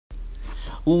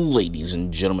Ladies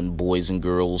and gentlemen, boys and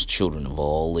girls, children of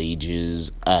all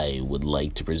ages, I would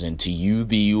like to present to you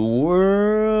the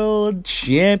World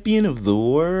Champion of the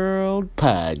World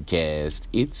podcast.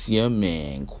 It's your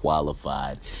man,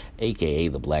 Qualified, aka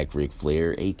the Black Ric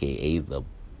Flair, aka the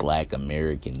Black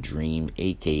American Dream,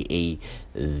 aka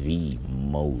the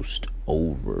most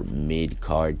over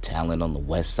mid-card talent on the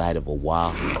west side of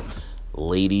Oahu.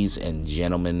 Ladies and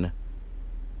gentlemen,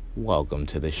 welcome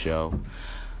to the show.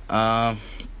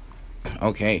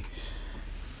 Okay,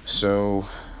 so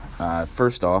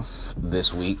first off,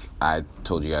 this week, I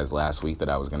told you guys last week that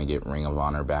I was going to get Ring of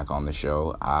Honor back on the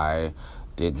show. I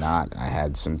did not. I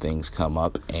had some things come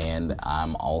up, and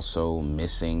I'm also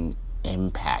missing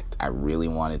Impact. I really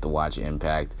wanted to watch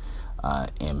Impact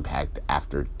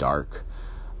After Dark.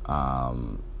 I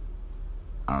don't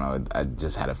know, I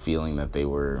just had a feeling that they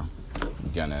were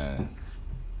gonna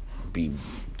be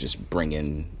just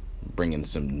bringing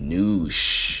some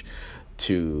news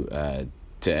to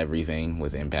everything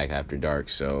with Impact After Dark.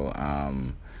 So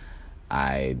I'm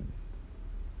a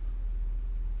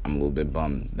little bit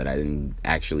bummed that I didn't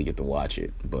actually get to watch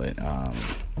it, but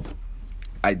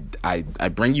I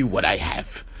bring you what I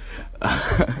have.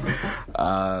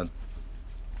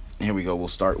 Here we go. We'll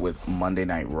start with Monday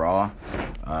Night Raw.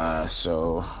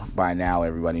 So by now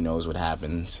everybody knows what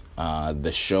happens.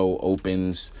 The show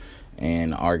opens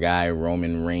and our guy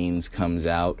Roman Reigns comes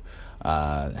out,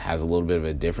 has a little bit of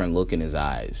a different look in his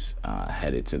eyes,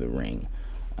 headed to the ring.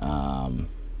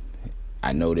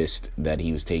 I noticed that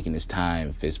he was taking his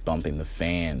time, fist bumping the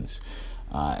fans,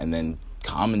 and then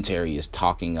commentary is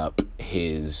talking up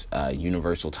his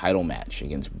Universal title match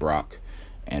against Brock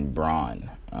and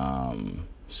Braun.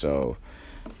 So,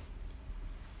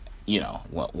 you know,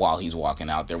 while he's walking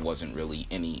out, there wasn't really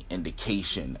any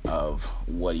indication of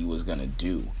what he was gonna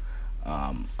do.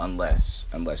 Unless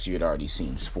you had already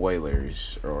seen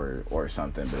spoilers or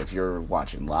something. But if you're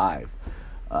watching live,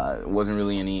 it wasn't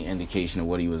really any indication of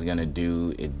what he was gonna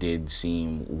do. It did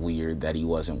seem weird that he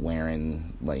wasn't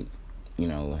wearing, like, you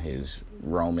know, his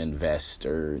Roman vest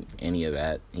or any of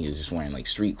that. He was just wearing like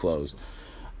street clothes.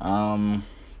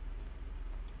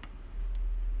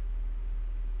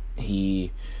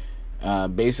 He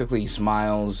basically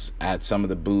smiles at some of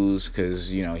the boos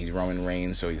because, you know, he's Roman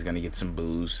Reigns, so he's going to get some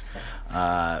boos.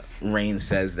 Reigns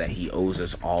says that he owes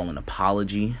us all an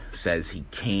apology, says he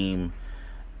came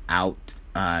out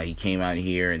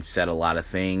here and said a lot of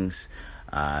things,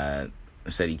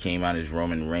 said he came out as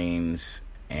Roman Reigns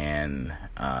and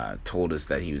told us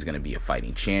that he was going to be a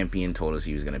fighting champion, told us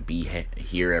he was going to be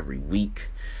here every week,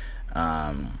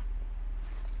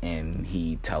 and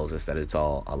he tells us that it's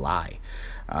all a lie.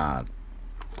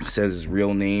 Says his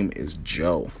real name is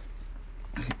Joe,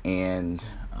 and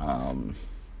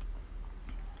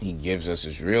he gives us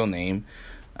his real name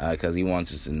because he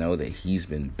wants us to know that he's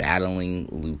been battling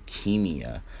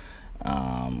leukemia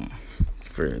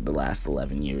for the last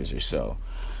 11 years or so.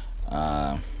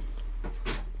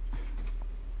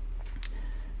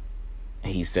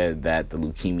 He said that the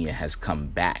leukemia has come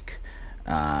back.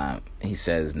 He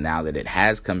says now that it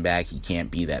has come back, he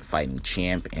can't be that fighting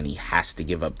champ, and he has to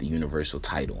give up the Universal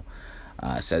title.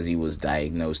 Says he was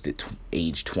diagnosed at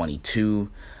age 22,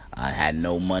 had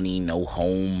no money, no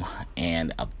home,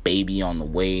 and a baby on the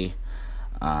way.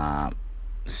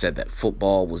 Said that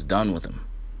football was done with him.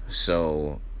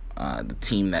 So the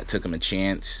team that took him a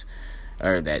chance,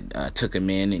 or that took him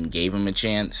in and gave him a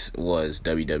chance, was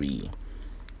WWE.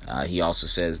 He also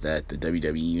says that the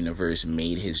WWE Universe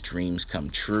made his dreams come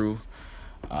true.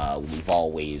 We've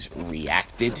always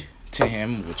reacted to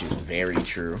him, which is very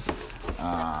true,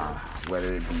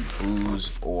 whether it be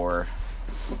boos or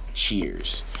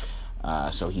cheers.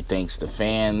 So he thanks the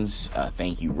fans.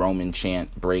 Thank you, Roman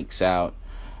chant breaks out.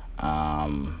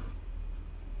 You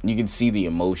can see the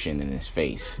emotion in his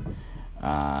face.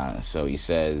 So he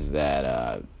says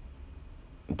that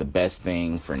the best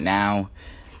thing for now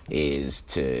is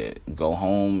to go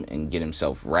home and get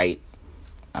himself right,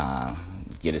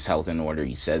 get his health in order.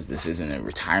 He says this isn't a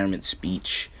retirement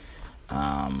speech,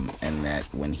 and that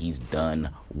when he's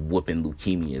done whooping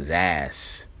leukemia's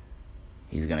ass,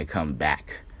 he's gonna come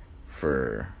back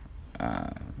for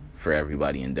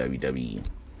everybody in WWE.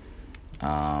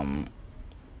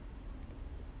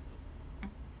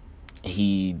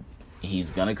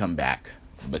 He's gonna come back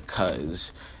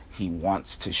because he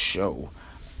wants to show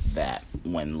that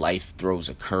when life throws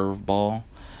a curveball,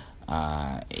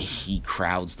 he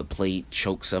crowds the plate,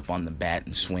 chokes up on the bat,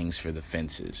 and swings for the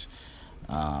fences.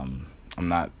 I'm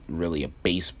not really a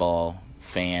baseball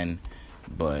fan,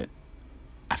 but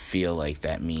I feel like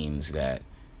that means that,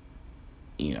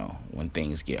 you know, when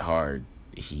things get hard,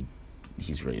 he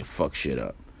he's ready to fuck shit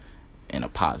up in a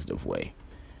positive way.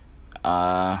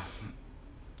 Let's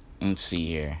see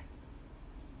here.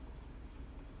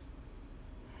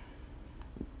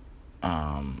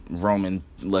 Roman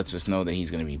lets us know that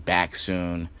he's going to be back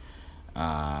soon.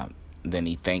 Then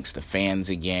he thanks the fans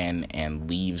again and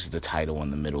leaves the title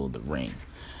in the middle of the ring.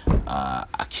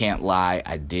 I can't lie,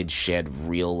 I did shed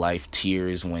real life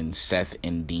tears when Seth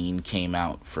and Dean came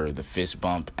out for the fist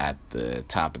bump at the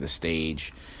top of the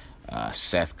stage.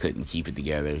 Seth couldn't keep it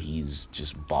together. He's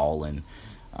just bawling.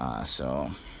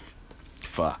 So,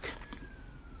 fuck.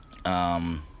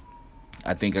 I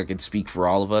think I could speak for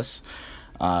all of us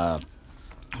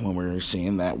when we're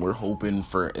saying that we're hoping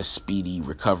for a speedy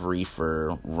recovery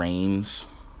for Reigns.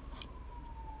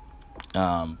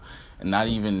 And not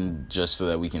even just so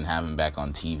that we can have him back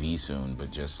on TV soon,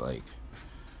 but just like,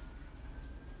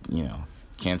 you know,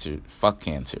 fuck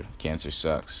cancer. Cancer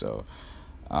sucks. So,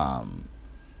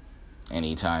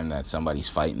 anytime that somebody's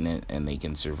fighting it and they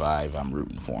can survive, I'm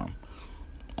rooting for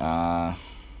them.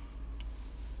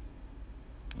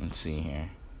 Let's see here.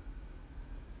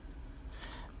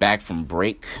 Back from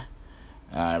break,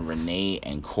 Renee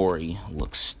and Corey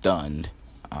look stunned,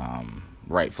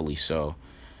 rightfully so.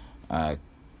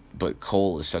 But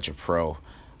Cole is such a pro.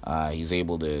 He's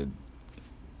able to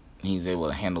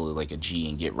handle it like a G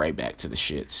and get right back to the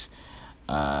shits.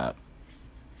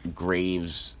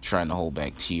 Graves trying to hold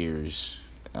back tears.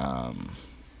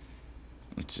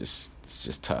 It's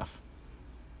just tough.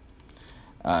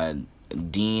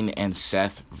 Dean and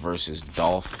Seth versus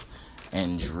Dolph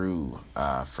and Drew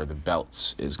for the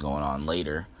belts is going on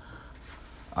later.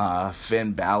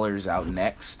 Finn Balor's out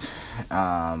next,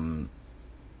 and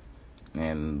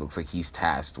looks like he's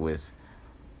tasked with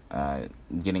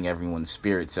getting everyone's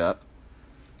spirits up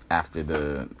after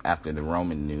the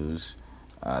Roman news.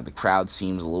 The crowd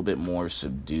seems a little bit more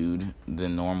subdued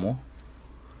than normal.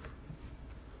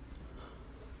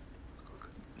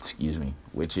 Excuse me,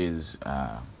 which is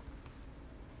I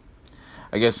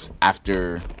guess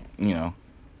after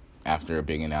a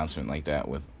big announcement like that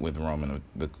with Roman,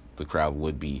 the crowd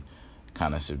would be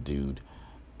kind of subdued.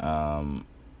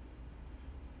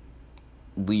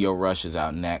 Lio Rush is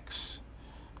out next.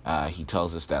 He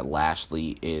tells us that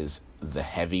Lashley is the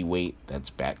heavyweight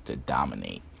that's back to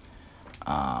dominate.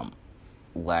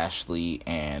 Lashley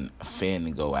and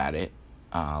Finn go at it.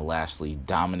 Lashley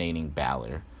dominating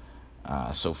Balor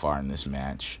so far in this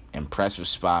match. Impressive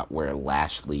spot where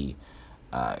Lashley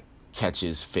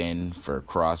catches Finn for a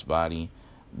crossbody,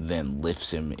 then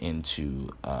lifts him into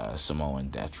Samoan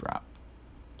death drop.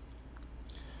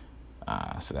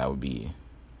 So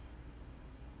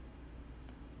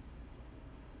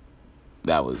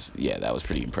that was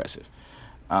pretty impressive.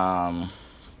 Out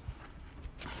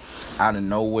of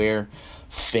nowhere,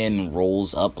 Finn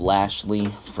rolls up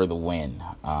Lashley for the win.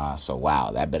 So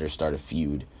wow, that better start a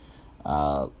feud.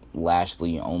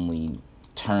 Lashley only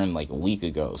turned like a week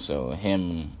ago, so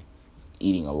him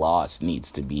eating a loss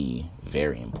needs to be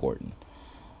very important.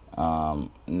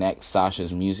 Next,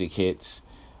 Sasha's music hits.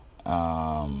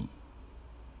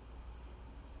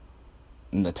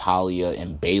 Natalya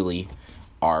and Bayley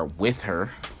are with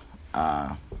her.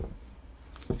 And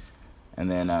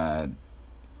then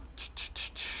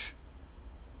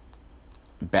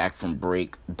back from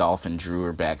break, Dolph and Drew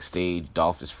are backstage.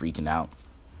 Dolph is freaking out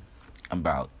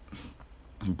about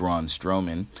Braun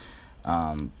Strowman.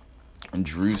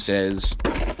 Drew says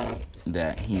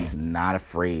that he's not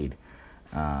afraid.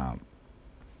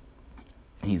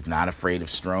 He's not afraid of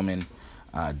Strowman.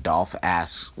 Dolph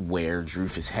asks where Drew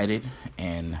is headed,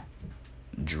 and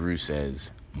Drew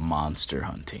says monster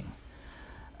hunting.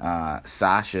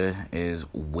 Sasha is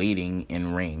waiting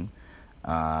in ring.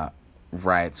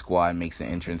 Riot Squad makes an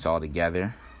entrance all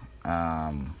together.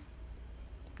 Nice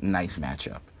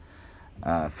matchup.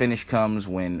 Finish comes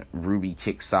when Ruby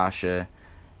kicks Sasha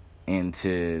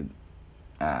into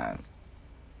the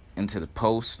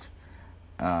post.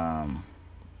 And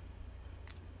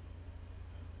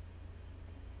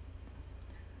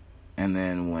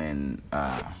then when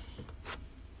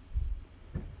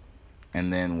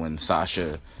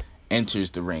Sasha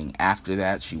enters the ring after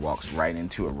that, she walks right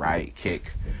into a Riot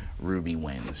kick. Ruby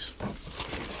wins.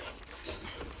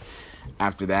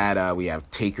 After that, we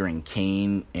have Taker and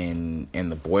Kane in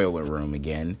the boiler room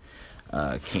again.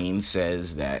 Kane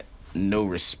says that no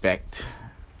respect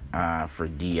for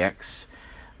DX.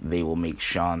 They will make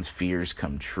Sean's fears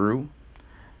come true.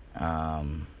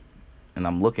 And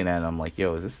I'm looking at it, I'm like,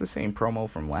 yo, is this the same promo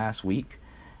from last week?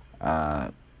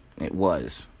 It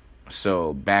was.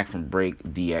 So, back from break,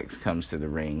 DX comes to the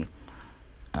ring.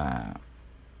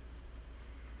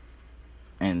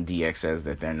 And DX says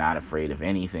that they're not afraid of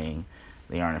anything.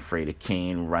 They aren't afraid of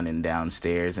Kane running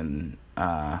downstairs in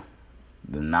the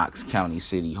Knox County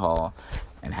City Hall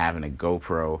and having a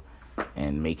GoPro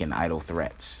and making idle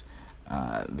threats.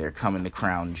 They're coming to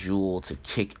Crown Jewel to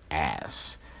kick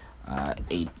ass.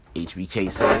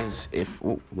 HBK says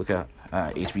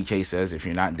HBK says if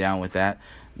you're not down with that,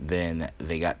 then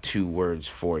they got 2 words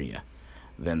for you.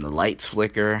 Then the lights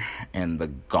flicker and the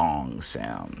gong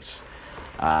sounds.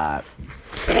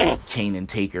 Kane and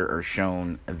Taker are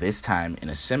shown this time in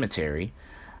a cemetery.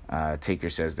 Taker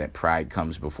says that pride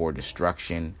comes before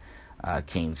destruction.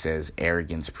 Kane says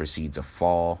arrogance precedes a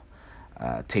fall.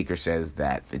 Taker says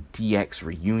that the DX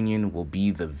reunion will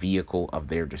be the vehicle of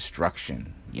their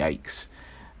destruction. Yikes.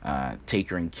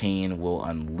 Taker and Kane will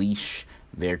unleash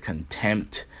their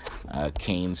contempt.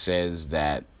 Kane says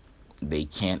that they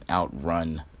can't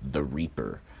outrun the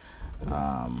Reaper.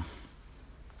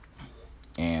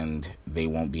 And they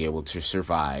won't be able to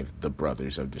survive the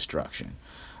Brothers of Destruction.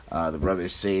 The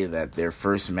brothers say that their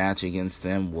first match against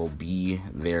them will be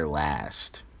their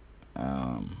last.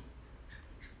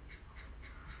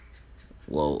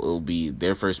 It'll be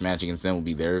their first match against them will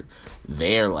be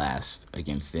their last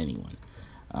against anyone.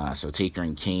 So Taker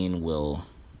and Kane will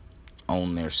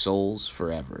own their souls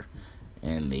forever,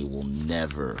 and they will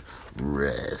never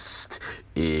rest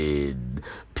in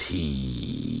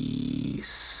peace.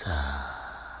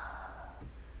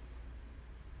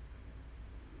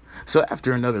 So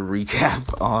after another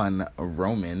recap on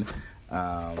Roman,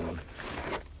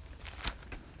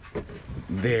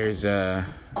 there's a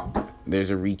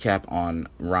recap on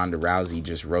Ronda Rousey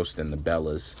just roasting the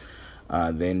Bellas.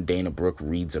 Then Dana Brooke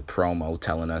reads a promo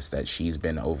telling us that she's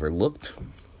been overlooked,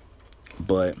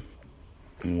 but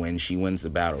when she wins the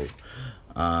battle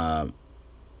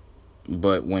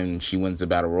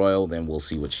royal, then we'll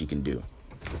see what she can do.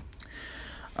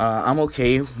 I'm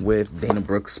okay with Dana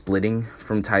Brooke splitting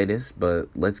from Titus, but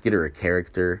let's get her a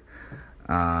character.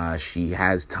 She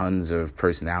has tons of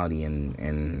personality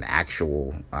and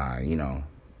actual,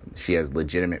 she has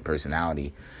legitimate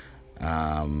personality.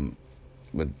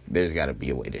 But there's got to be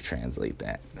a way to translate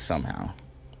that somehow.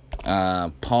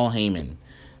 Paul Heyman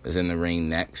is in the ring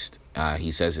next. He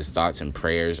says his thoughts and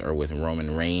prayers are with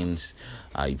Roman Reigns.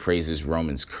 He praises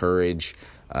Roman's courage.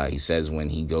 He says when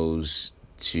he goes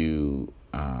to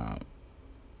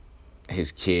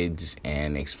his kids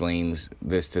and explains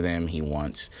this to them, he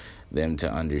wants them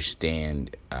to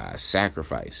understand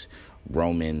sacrifice.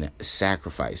 Roman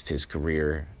sacrificed his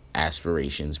career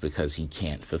aspirations because he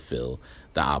can't fulfill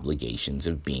the obligations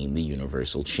of being the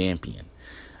Universal Champion.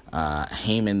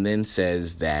 Heyman then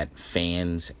says that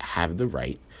fans have the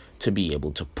right to be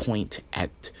able to point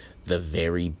at the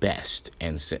very best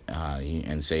and say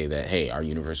that, hey, our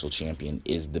Universal Champion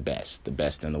is the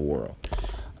best in the world.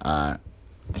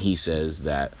 He says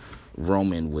that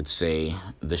Roman would say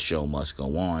the show must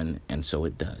go on, and so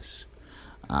it does.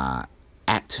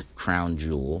 At Crown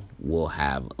Jewel, we'll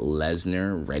have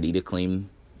Lesnar ready to claim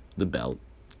the belt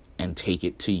and take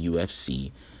it to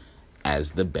UFC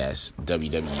as the best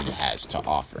WWE has to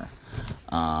offer.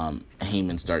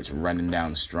 Heyman starts running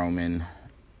down Strowman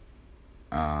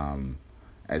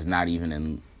as not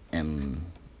even in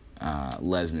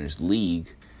Lesnar's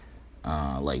league,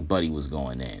 like Buddy was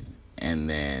going in. And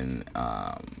then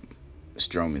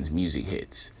Strowman's music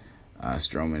hits.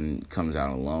 Strowman comes out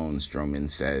alone. Strowman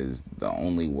says the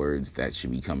only words that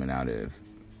should be coming out of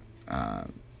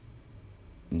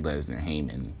Lesnar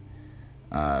Heyman.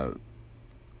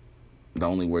 The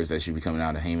only words that should be coming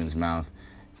out of Heyman's mouth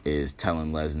is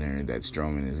telling Lesnar that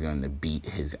Strowman is going to beat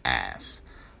his ass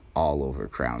all over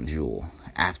Crown Jewel.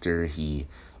 After he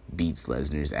beats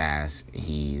Lesnar's ass,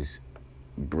 he's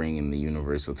bringing the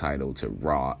Universal title to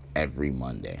Raw every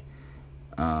Monday.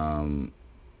 Strowman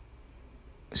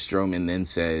then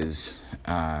says,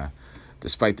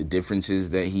 despite the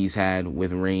differences that he's had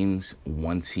with Reigns,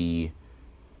 once he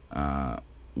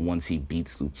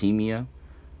beats leukemia,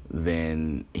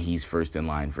 then he's first in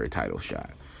line for a title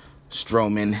shot.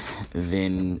 Strowman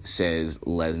then says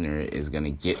Lesnar is going to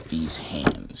get these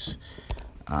hands.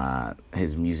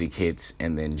 His music hits,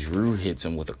 and then Drew hits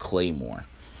him with a Claymore.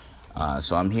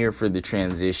 So I'm here for the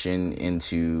transition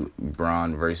into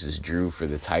Braun versus Drew for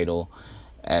the title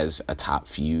as a top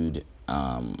feud.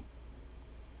 I'm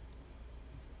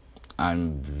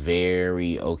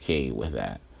very okay with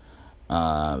that.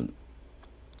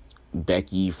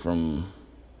 Becky from...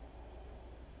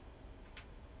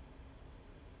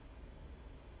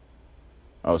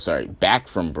 back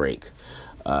from break.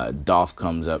 Dolph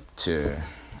comes up to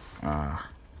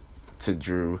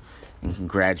Drew and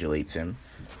congratulates him.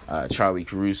 Charlie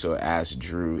Caruso asks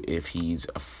Drew if he's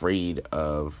afraid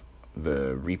of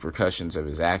the repercussions of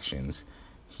his actions,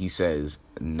 he says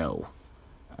no.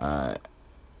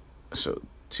 So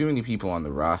too many people on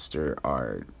the roster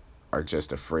are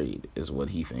just afraid, is what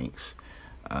he thinks.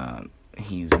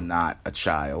 He's not a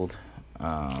child,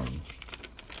 and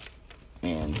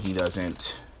he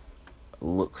doesn't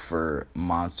look for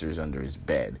monsters under his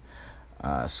bed.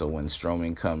 So when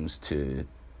Strowman comes to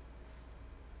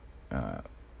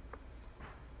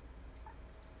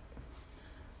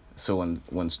when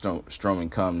Strowman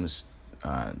comes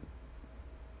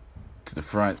to the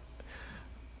front,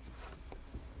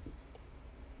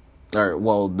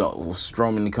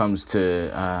 Strowman comes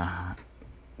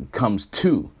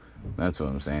to. That's what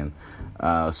I'm saying.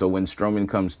 So when Strowman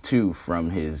comes to from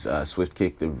his swift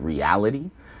kick of reality,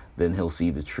 then he'll see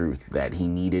the truth that he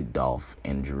needed Dolph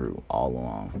and Drew all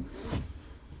along.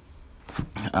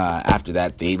 After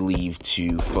that, they leave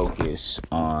to focus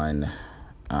on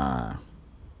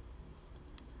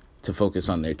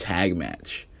their tag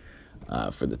match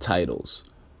for the titles.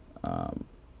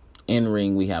 In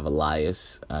ring, we have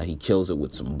Elias. He kills it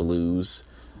with some blues.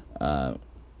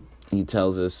 He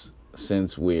tells us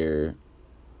since we're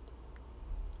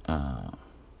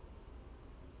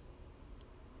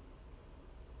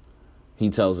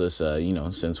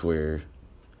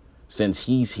since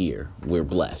he's here, we're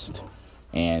blessed.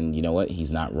 And you know what? He's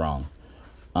not wrong.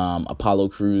 Apollo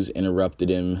Crews interrupted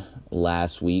him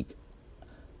last week.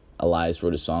 Elias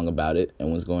wrote a song about it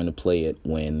and was going to play it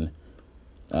when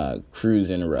Crews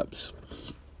interrupts.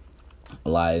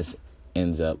 Elias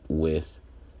ends up with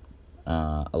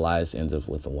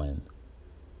a win.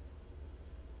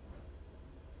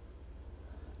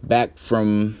 Back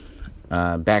from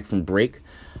break,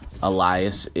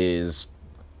 Elias is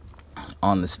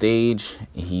on the stage.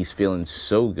 He's feeling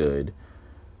so good.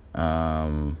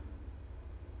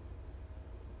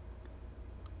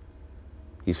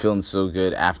 He's feeling so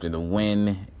good after the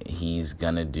win. He's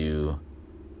gonna do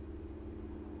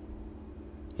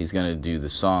the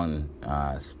song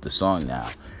now.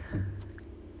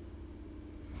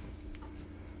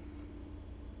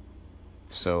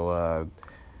 So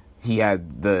he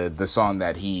had the song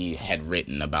that he had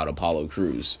written about Apollo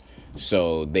Crews.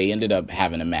 So they ended up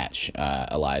having a match,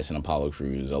 Elias and Apollo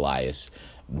Crews. Elias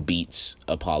beats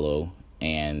Apollo,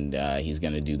 and he's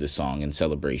going to do the song in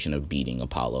celebration of beating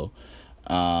Apollo.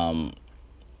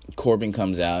 Corbin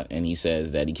comes out, and he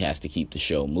says that he has to keep the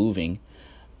show moving.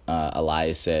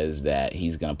 Elias says that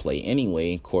he's going to play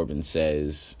anyway. Corbin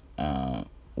says,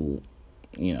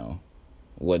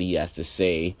 what he has to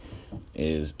say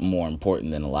is more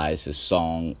important than Elias'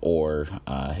 song or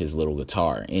his little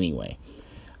guitar anyway.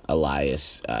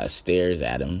 Elias stares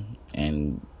at him,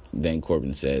 and then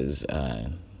Corbin says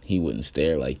he wouldn't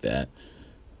stare like that.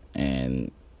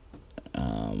 And,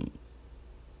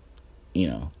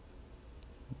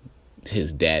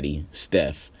 his daddy,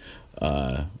 Steph,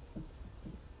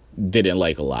 didn't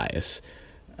like Elias.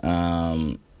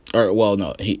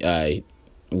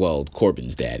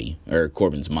 Corbin's daddy, or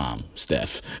Corbin's mom,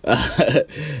 Steph.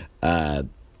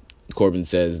 Corbin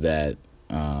says that,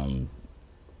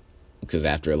 because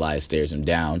after Elias stares him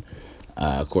down,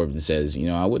 Corbin says,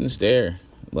 I wouldn't stare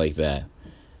like that.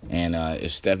 And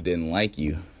if Steph didn't like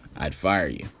you, I'd fire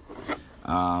you.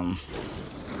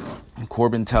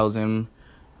 Corbin tells him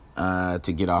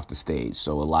to get off the stage.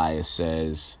 So Elias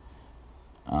says,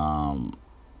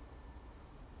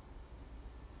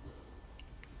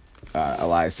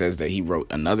 that he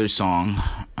wrote another song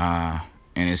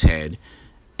in his head,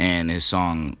 and his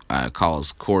song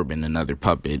calls Corbin another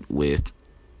puppet with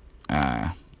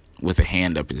a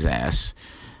hand up his ass.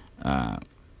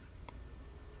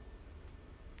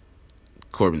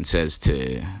 Corbin says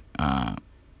to,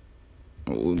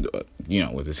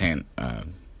 with his hand,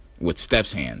 with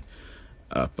Steph's hand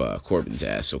up Corbin's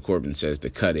ass. So Corbin says to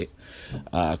cut it.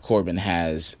 Corbin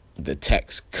has the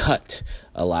techs cut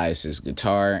Elias's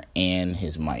guitar and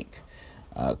his mic.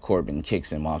 Corbin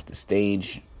kicks him off the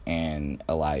stage, and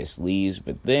Elias leaves,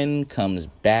 but then comes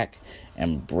back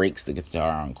and breaks the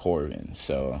guitar on Corbin.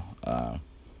 So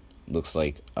looks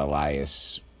like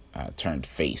Elias turned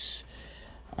face.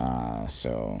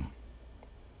 So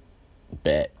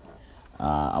bet.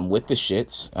 I'm with the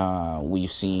shits.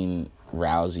 We've seen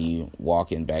Rousey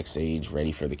walk in backstage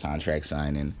ready for the contract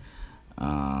signing.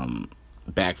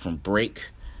 Back from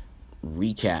break,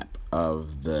 recap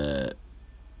of the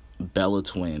Bella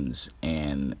Twins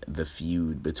and the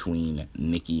feud between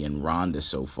Nikki and Ronda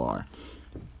so far.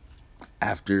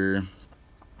 After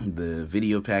the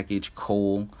video package,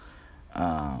 Cole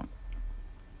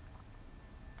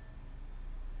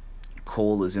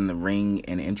is in the ring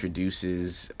and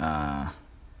introduces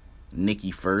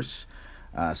Nikki first.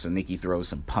 So Nikki throws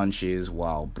some punches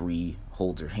while Brie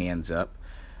holds her hands up.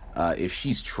 If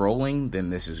she's trolling, then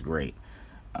this is great.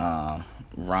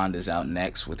 Ronda's out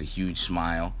next with a huge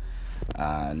smile.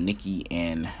 Nikki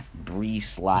and Brie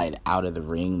slide out of the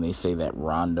ring. They say that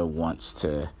Ronda wants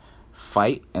to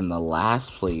fight, and the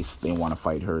last place they want to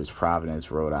fight her is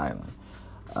Providence, Rhode Island.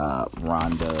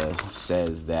 Ronda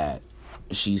says that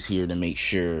she's here to make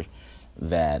sure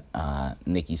that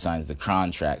Nikki signs the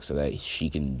contract so that she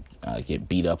can get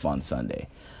beat up on Sunday.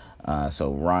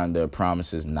 So Ronda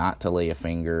promises not to lay a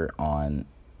finger on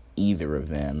either of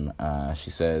them.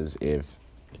 She says if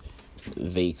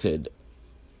they could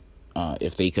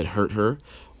hurt her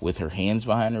with her hands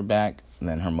behind her back,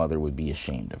 then her mother would be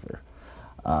ashamed of her.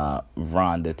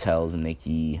 Ronda tells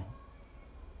Nikki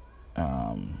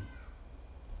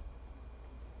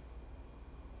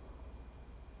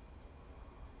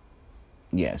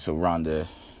so Ronda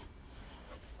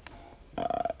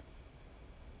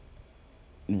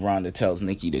tells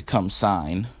Nikki to come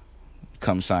sign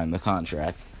the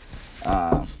contract.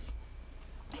 The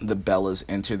Bellas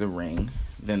enter the ring.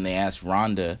 Then they ask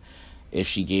Ronda if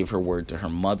she gave her word to her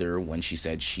mother when she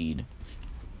said she'd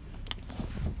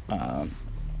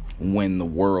win the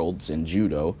Worlds in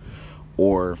judo,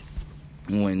 or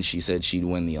when she said she'd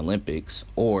win the Olympics,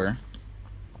 or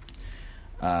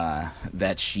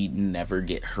that she'd never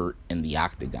get hurt in the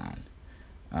octagon.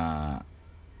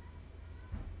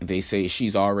 They say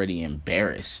she's already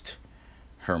embarrassed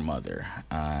her mother,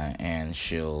 and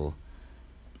she'll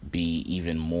be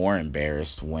even more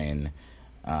embarrassed when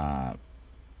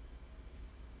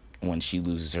she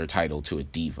loses her title to a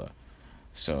diva.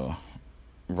 So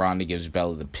Ronda gives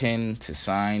Bella the pin to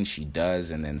sign. She does,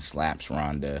 and then slaps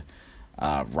Ronda.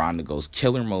 Ronda goes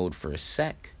killer mode for a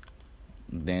sec,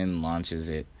 then launches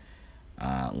it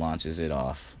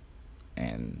off,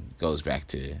 and goes back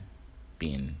to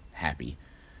being happy.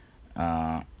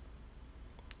 Let's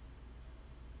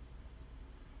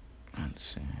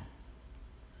see.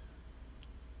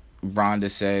 Ronda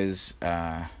says,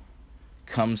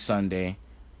 come Sunday,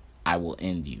 I will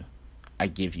end you. I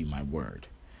give you my word.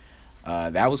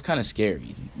 That was kind of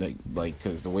scary, like,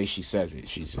 because the way she says it,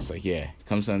 she's just like, yeah,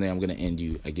 come Sunday, I'm going to end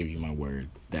you. I give you my word.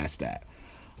 That's that.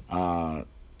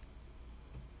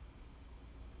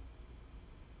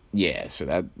 Yeah, so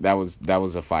that was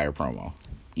a fire promo,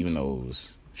 even though it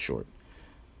was short.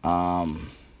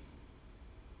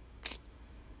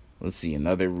 Let's see,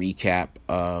 another recap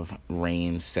of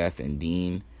Reigns, Seth, and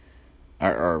Dean.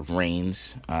 Or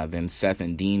Reigns. Then Seth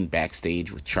and Dean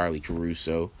backstage with Charlie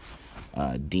Caruso.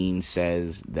 Dean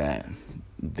says that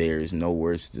there's no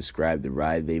words to describe the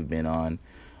ride they've been on.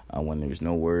 When there's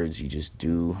no words, you just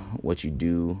do what you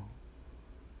do.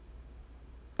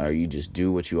 Or you just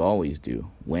do what you always do.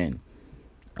 Win.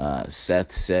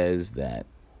 Seth says that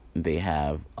they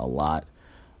have a lot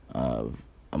of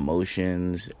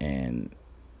emotions and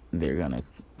they're going to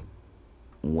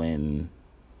win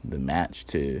the match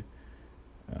to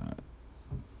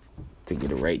get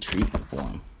a right treatment for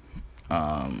him.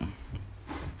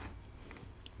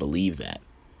 Believe that.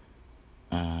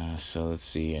 So let's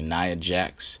see. Nia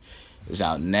Jax is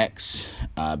out next.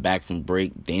 Back from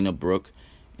break, Dana Brooke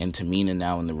and Tamina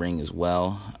now in the ring as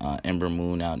well. Ember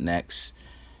Moon out next.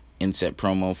 Inset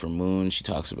promo for Moon. She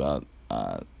talks about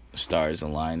stars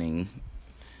aligning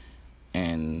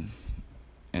and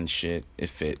shit. It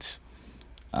fits.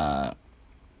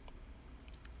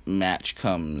 Match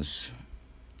comes.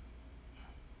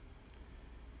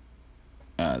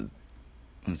 Let's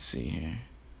see here.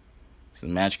 So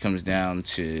the match comes down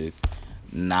to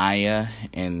Nia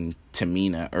and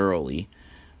Tamina early.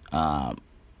 Dana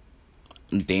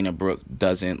Brooke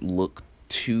doesn't look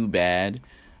too bad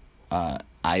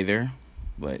either,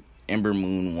 but Ember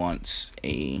Moon wants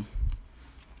a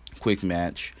quick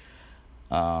match.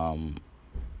 Or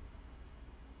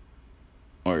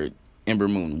Ember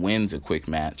Moon wins a quick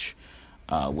match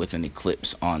with an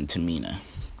eclipse on Tamina.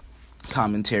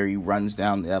 Commentary runs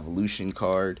down the Evolution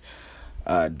card.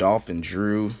 Dolph and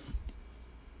Drew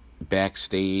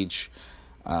backstage.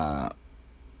 Dolph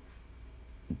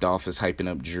is hyping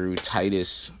up Drew.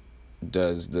 Titus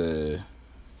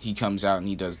he comes out and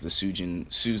he does the Susan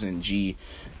G.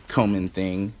 Komen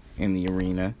thing in the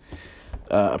arena.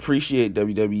 Appreciate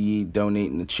WWE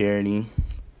donating to charity.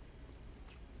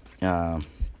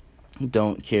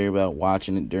 Don't care about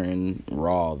watching it during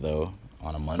Raw, though,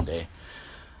 on a Monday.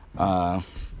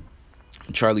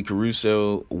 Charlie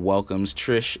Caruso welcomes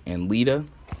Trish and Lita.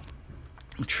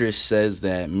 Trish says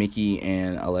that Mickey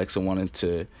and Alexa wanted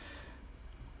to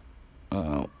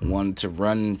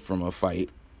run from a fight,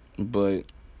 but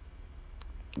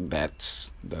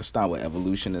that's not what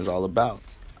Evolution is all about.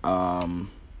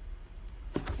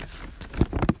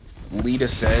 Lita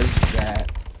says that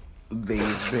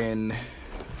they've been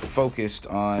focused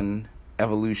on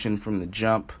Evolution from the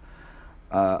jump.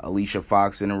 Alicia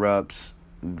Fox interrupts.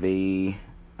 They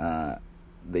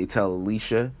tell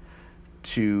Alicia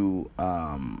to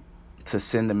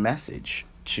send a message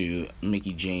to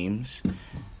Mickie James,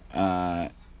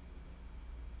 and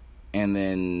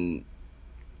then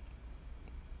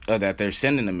that they're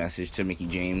sending a message to Mickie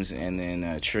James, and then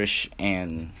Trish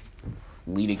and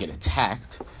Lita get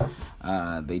attacked.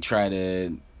 They try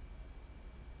to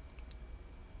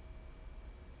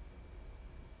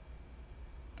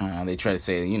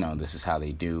say, this is how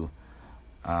they do.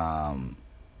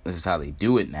 This is how they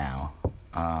do it now.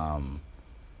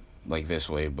 Like this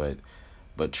way, but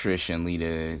Trish and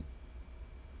Lita.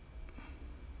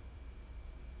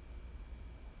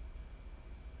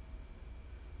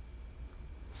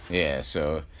 Yeah,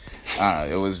 so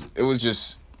it was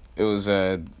just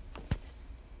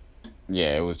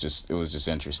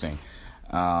interesting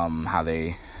how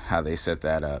they set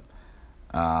that up.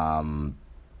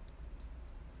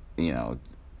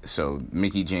 So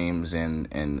Mickie James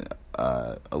and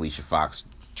Alicia Fox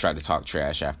tried to talk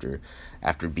trash after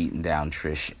beating down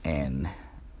Trish and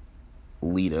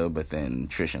Lita, but then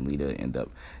Trish and Lita end up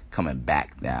coming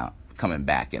back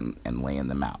and laying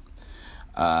them out.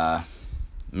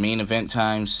 Main event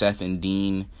time, Seth and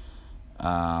Dean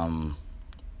are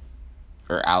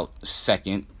out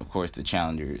second. Of course, the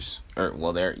challengers,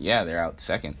 they're out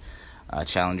second.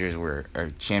 Champions were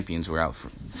out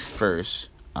first.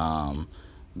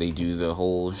 They do the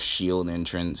whole Shield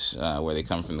entrance where they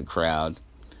come from the crowd.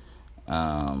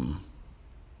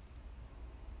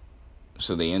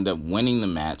 So they end up winning the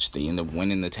match. They end up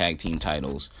winning the tag team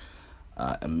titles.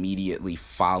 Immediately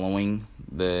following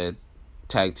the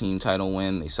tag team title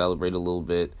win, they celebrate a little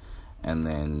bit, and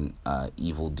then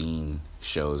Evil Dean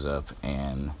shows up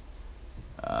and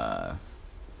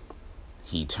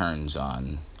he turns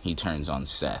on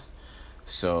Seth.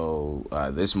 So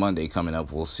this Monday coming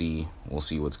up, we'll see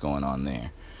what's going on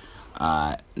there.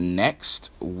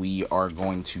 Next, we are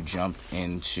going to jump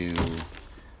into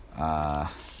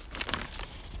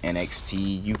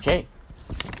NXT UK.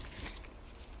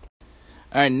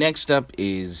 All right, next up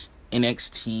is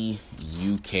NXT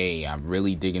UK. I'm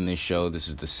really digging this show. This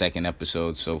is the second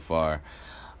episode so far.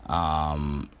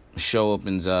 Show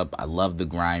opens up. I love the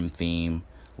grime theme.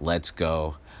 Let's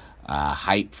go.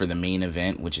 Hype for the main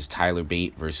event, which is Tyler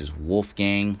Bate versus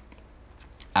Wolfgang.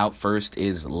 Out first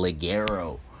is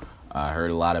Ligero. I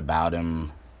heard a lot about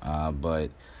him, and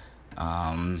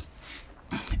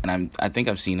I think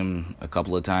I've seen him a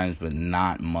couple of times, but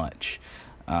not much.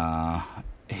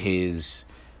 His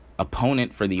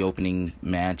opponent for the opening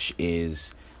match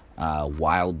is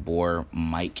Wild Boar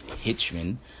Mike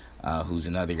Hitchman, who's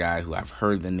another guy who I've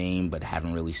heard the name but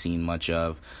haven't really seen much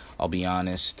of. I'll be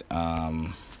honest,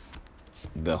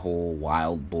 the whole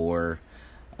Wild Boar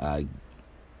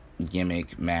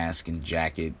gimmick, mask, and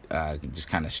jacket just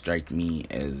kind of strike me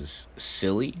as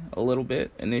silly a little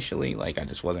bit initially. Like, I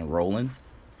just wasn't rolling.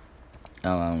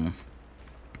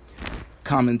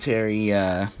 Commentary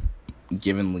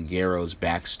given Ligero's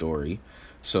backstory,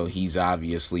 so he's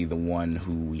obviously the one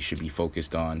who we should be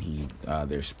focused on.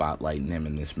 They're spotlighting him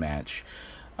in this match.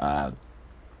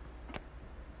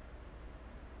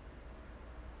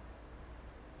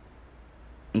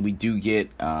 We do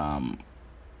get a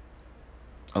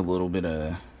little bit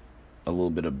of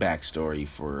backstory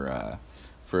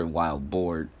for Wild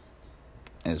Boar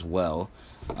as well.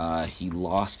 He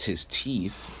lost his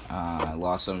teeth.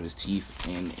 Lost some of his teeth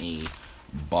in a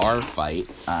bar fight.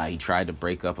 He tried to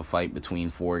break up a fight between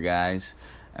four guys,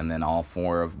 and then all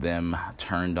four of them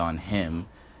turned on him,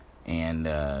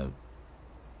 and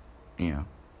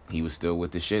he was still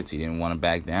with the shits. He didn't want to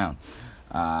back down.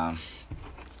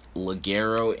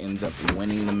 Ligero ends up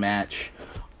winning the match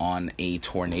on a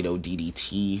tornado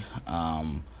DDT.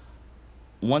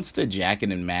 Once the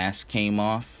jacket and mask came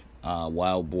off,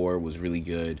 Wild Boar was really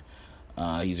good.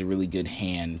 He's a really good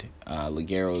hand.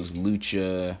 Ligero's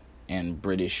lucha and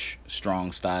British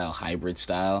strong style, hybrid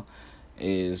style,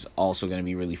 is also going to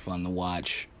be really fun to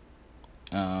watch.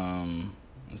 Let's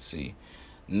see.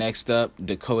 Next up,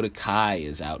 Dakota Kai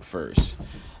is out first.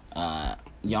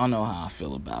 Y'all know how I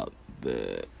feel about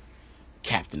the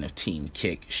captain of Team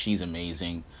Kick. She's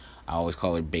amazing. I always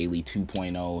call her Bayley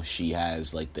 2.0. She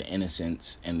has like the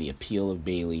innocence and the appeal of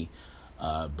Bayley,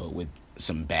 but with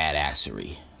some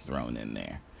badassery thrown in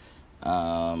there.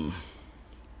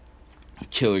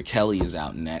 Killer Kelly is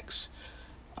out next.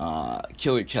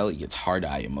 Killer Kelly gets hard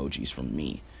eye emojis from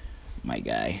me, my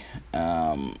guy.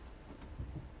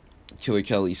 Killer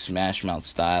Kelly's Smash Mouth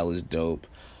style is dope.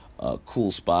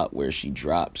 Cool spot where she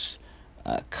drops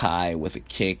Kai with a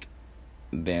kick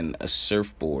then a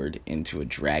surfboard into a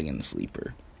dragon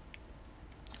sleeper.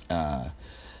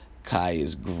 Kai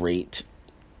is great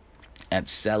at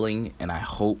selling, and I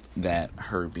hope that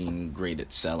her being great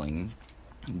at selling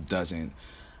doesn't,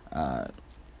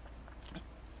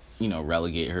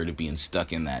 relegate her to being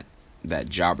stuck in that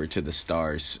jobber to the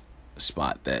stars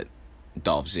spot that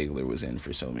Dolph Ziggler was in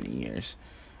for so many years.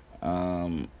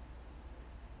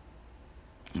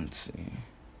 Let's see.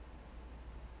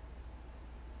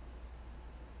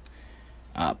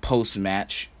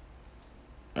 Post-match,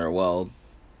 there's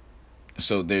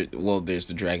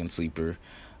the Dragon Sleeper.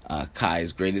 Kai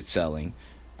is great at selling.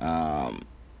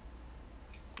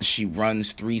 She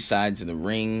runs 3 sides of the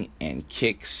ring and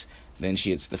kicks. Then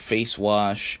she hits the face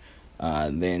wash.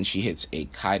 Then she hits a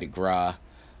Kai de Gras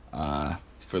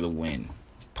for the win.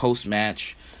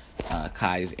 Post-match,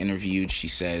 Kai is interviewed. She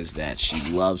says that she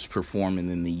loves performing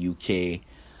in the UK.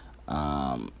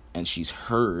 And she's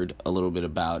heard a little bit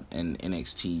about an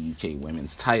NXT UK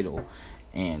women's title.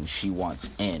 And she wants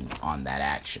in on that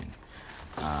action.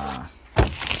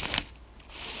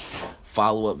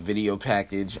 Follow-up video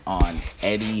package on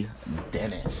Eddie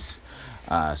Dennis.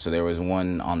 So there was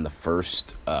one on the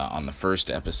first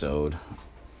episode.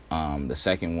 The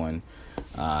second one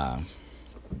kind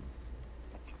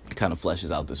of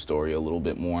fleshes out the story a little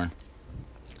bit more.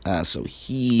 So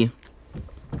he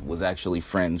was actually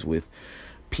friends with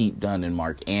Pete Dunne and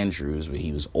Mark Andrews, but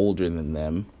he was older than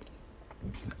them.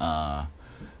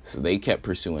 So they kept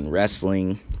pursuing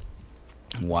wrestling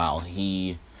while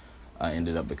he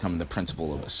ended up becoming the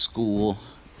principal of a school.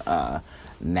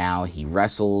 Now he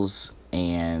wrestles,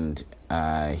 and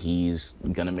he's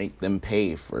gonna make them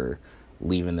pay for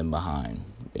leaving them behind,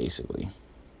 basically.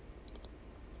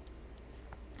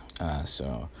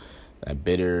 So that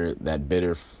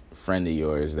bitter friend of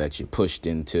yours that you pushed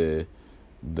into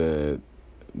the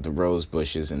rose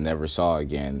bushes and never saw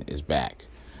again is back.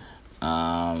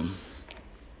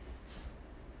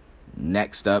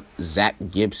 Next up, Zach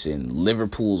Gibson,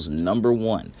 Liverpool's number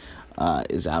 1,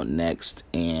 is out next,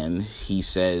 and he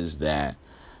says that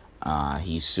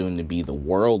he's soon to be the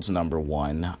world's number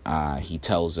 1. He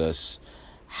tells us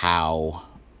how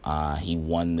he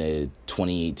won the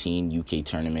 2018 UK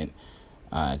Tournament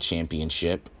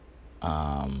championship,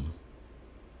 and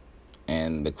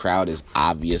the crowd is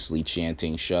obviously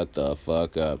chanting, "Shut the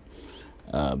fuck up,"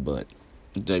 but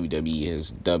WWE has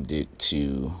dubbed it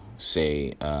to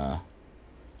say,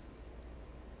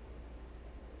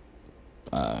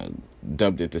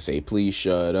 "Please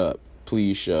shut up,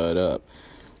 please shut up,"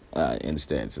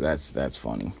 instead. So that's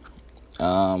funny.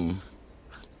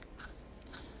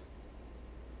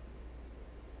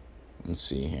 Let's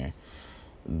see here.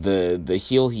 The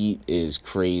heel heat is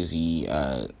crazy.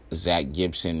 Zach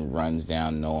Gibson runs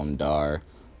down Noam Dar.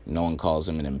 No one calls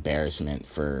him an embarrassment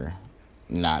for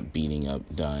not beating up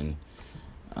Dunn.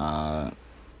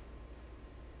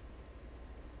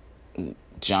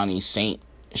 Johnny Saint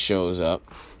shows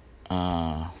up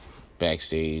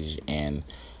backstage and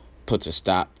puts a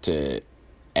stop to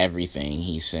everything.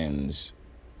 He sends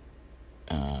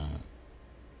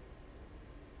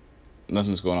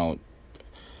nothing's going on.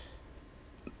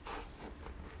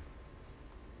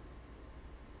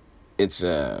 It's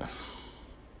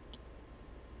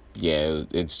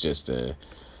just it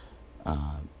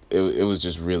was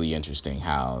just really interesting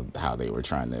how they were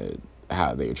trying to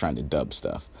dub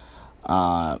stuff.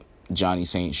 Johnny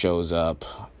Saint shows up.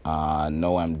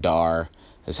 Noam Dar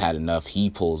has had enough.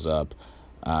 He pulls up.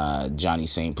 Johnny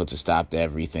Saint puts a stop to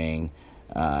everything,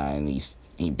 and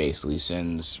he basically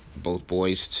sends both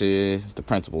boys to the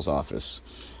principal's office.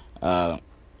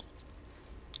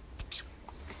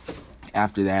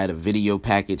 After that, a video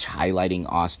package highlighting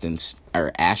Ashton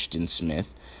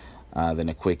Smith. Then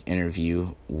a quick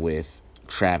interview with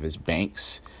Travis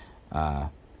Banks.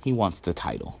 He wants the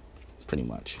title, pretty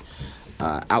much.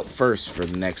 Out first for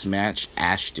the next match,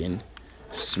 Ashton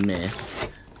Smith.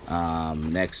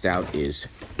 Next out is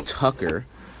Tucker.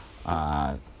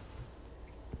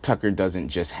 Tucker doesn't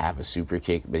just have a super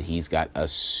kick, but he's got a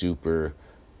super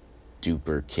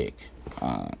duper kick.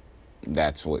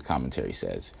 That's what commentary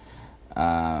says.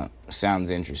 Sounds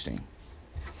interesting.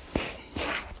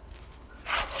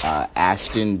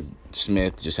 Ashton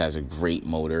Smith just has a great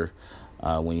motor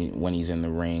when he's in the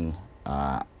ring.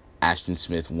 Ashton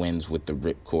Smith wins with the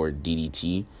Ripcord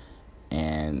DDT,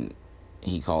 and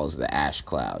he calls the Ash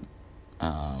Cloud.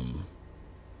 I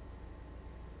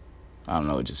don't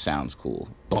know, it just sounds cool.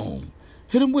 Boom.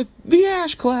 Hit him with the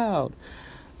Ash Cloud.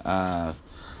 But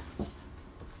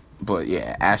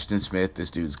yeah, Ashton Smith,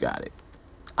 this dude's got it.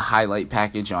 A highlight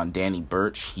package on Danny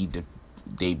Burch. He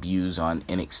debuts on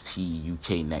NXT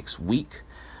UK next week.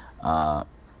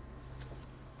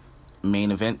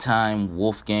 Main event time,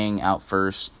 Wolfgang out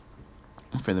first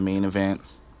for the main event.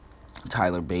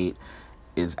 Tyler Bate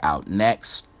is out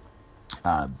next.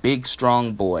 Big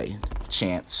strong boy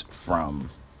chants from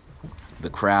the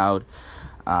crowd.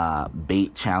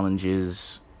 Bate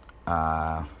challenges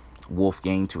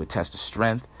Wolfgang to a test of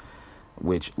strength,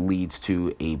 which leads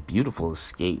to a beautiful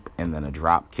escape and then a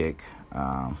drop kick.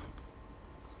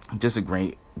 Just a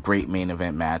great main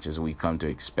event match, as we come to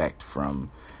expect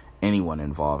from anyone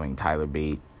involving Tyler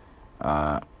Bate.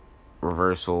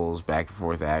 Reversals, back and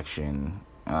forth action.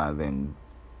 Then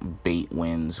Bate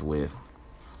wins with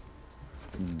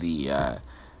the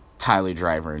Tyler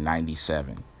Driver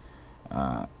 97.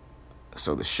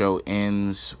 So the show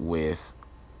ends with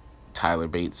Tyler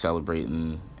Bate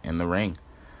celebrating in the ring.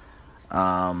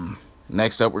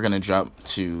 Next up, we're going to jump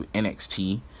to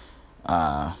NXT.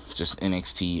 Just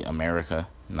NXT America,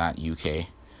 not UK.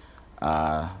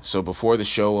 So before the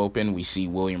show opened, we see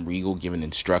William Regal giving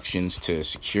instructions to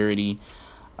security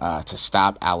to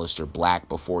stop Aleister Black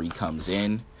before he comes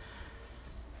in.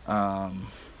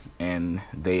 And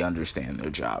they understand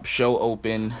their job. Show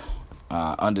open.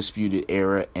 Undisputed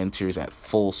Era enters at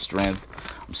full strength.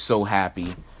 I'm so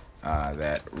happy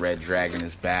that Red Dragon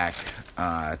is back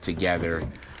together.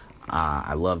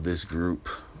 I love this group.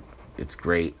 It's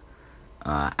great.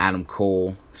 Adam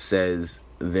Cole says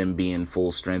them being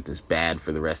full strength is bad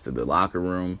for the rest of the locker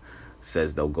room.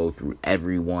 Says they'll go through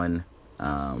everyone.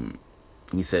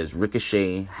 He says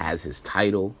Ricochet has his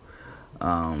title.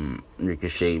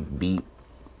 Ricochet beat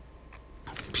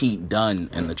Pete Dunne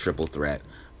in the triple threat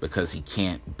because he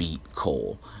can't beat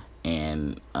Cole.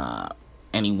 And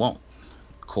he won't.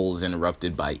 Cole is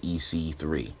interrupted by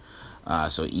EC3.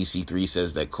 So EC3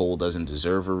 says that Cole doesn't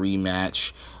deserve a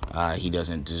rematch. He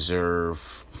doesn't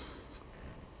deserve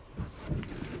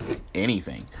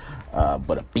anything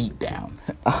but a beatdown.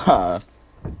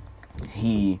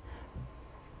 He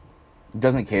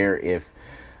doesn't care if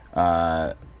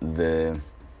the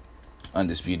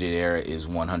Undisputed Era is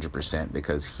 100%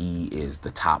 because he is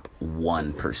the top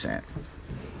 1%.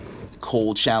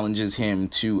 Cole challenges him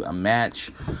to a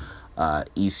match.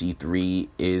 EC3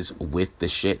 is with the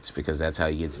shits because that's how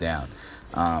he gets down.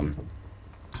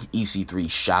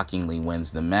 EC3 shockingly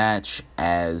wins the match.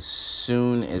 As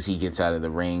soon as he gets out of the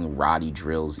ring, Roddy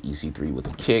drills EC3 with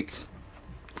a kick.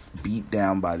 Beat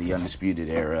down by the Undisputed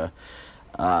Era.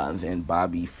 Then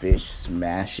Bobby Fish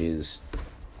smashes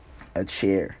a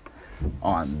chair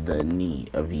on the knee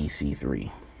of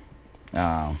EC3.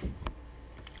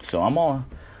 So I'm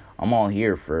all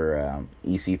here for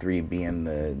EC3 being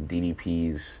the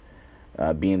DDP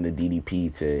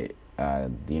to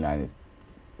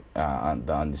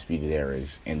the Undisputed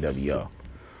Era's NWO.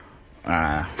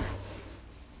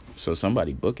 So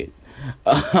somebody book it.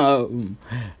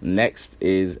 Next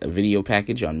is a video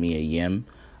package on Mia Yim.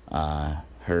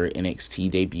 Her NXT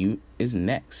debut is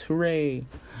next. Hooray!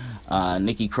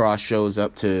 Nikki Cross shows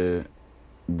up to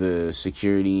the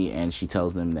security and she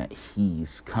tells them that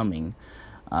he's coming.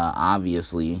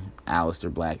 Obviously,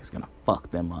 Aleister Black is going to fuck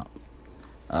them up.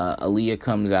 Aaliyah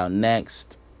comes out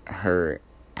next. Her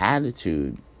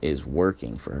attitude is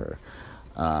working for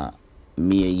her.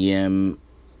 Mia Yim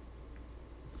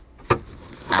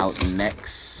out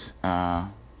next.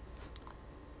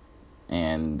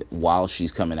 And while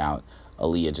she's coming out,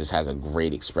 Aaliyah just has a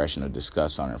great expression of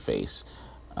disgust on her face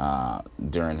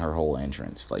during her whole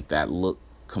entrance. Like, that look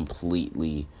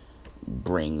completely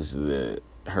brings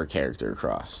her character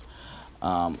across.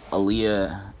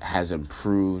 Aaliyah has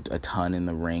improved a ton in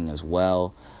the ring as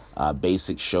well.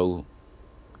 Basic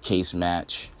showcase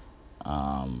match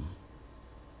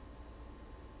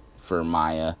for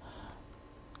Maya,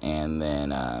 and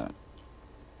then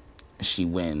she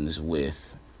wins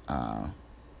with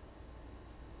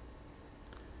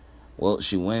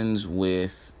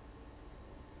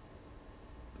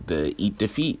the Eat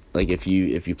Defeat. Like, if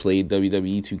you played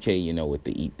WWE 2K, you know what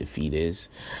the Eat Defeat is.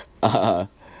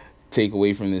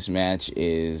 Takeaway from this match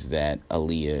is that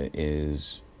Aaliyah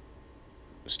is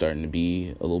starting to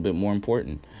be a little bit more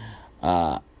important.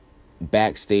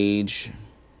 Backstage,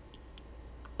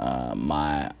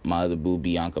 my other boo,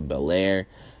 Bianca Belair,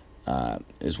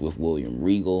 is with William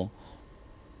Regal.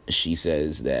 She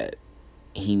says that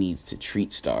he needs to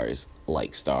treat stars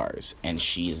like stars, and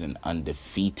she is an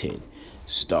undefeated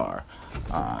star.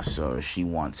 So she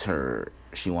wants her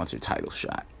title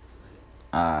shot.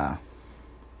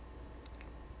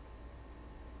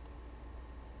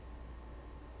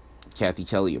 Kathy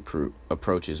Kelly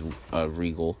approaches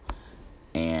Regal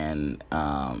and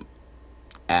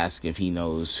asks if he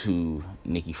knows who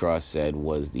Nikki Cross said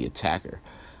was the attacker.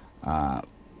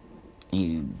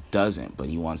 he doesn't, but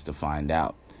he wants to find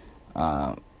out.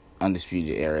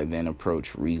 Undisputed Era then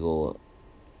approached Regal,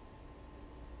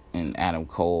 and Adam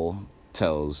Cole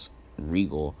tells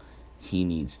Regal he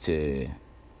needs to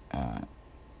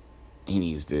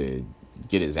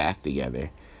get his act together.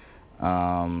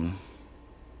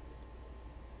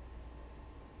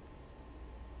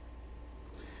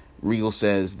 Regal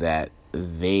says that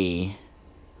they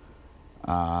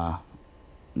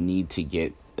need to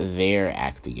get their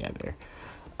act together.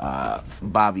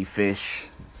 Bobby Fish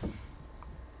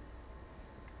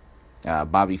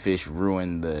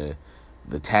ruined the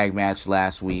tag match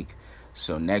last week,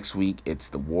 so next week it's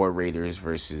the War Raiders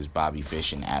versus Bobby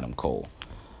Fish and Adam Cole.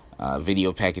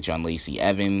 Video package on Lacey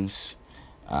Evans,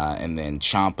 and then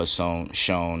Ciampa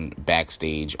shown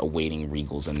backstage awaiting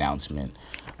Regal's announcement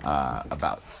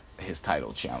about his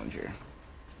title challenger.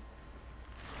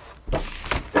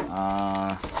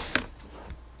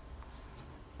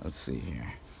 Let's see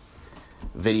here.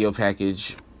 Video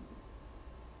package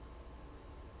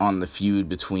on the feud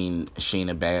between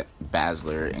Shayna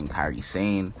Baszler and Kairi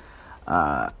Sane.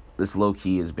 This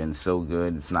low-key has been so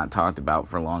good. It's not talked about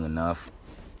for long enough.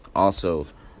 Also,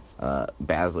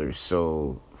 Baszler is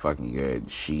so fucking good.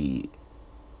 She's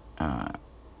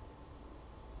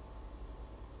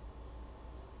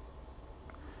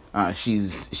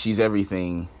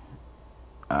everything.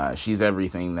 She's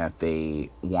everything that they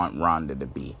want Ronda to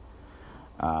be.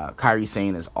 Kairi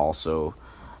Sane is also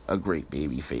a great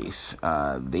babyface.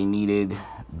 They needed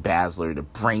Baszler to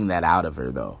bring that out of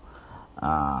her, though.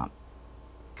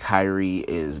 Kairi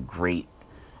is great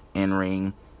in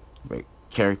ring, but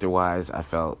character-wise, I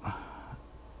felt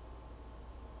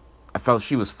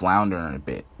she was floundering a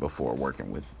bit before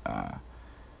working with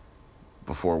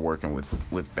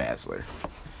Baszler.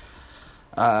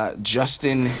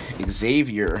 Justin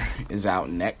Xavier is out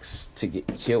next to get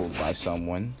killed by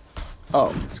someone.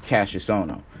 Oh, it's Cassius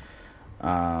Ohno.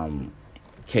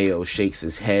 KO shakes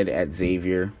his head at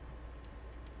Xavier.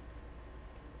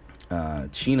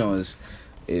 Chino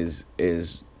is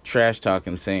trash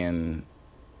talking, saying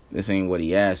this ain't what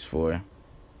he asked for.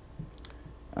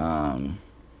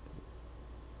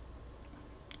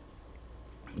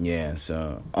 Yeah,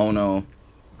 so Ohno.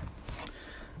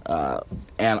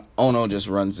 And Ohno just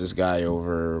runs this guy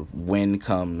over. Win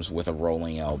comes with a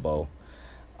rolling elbow.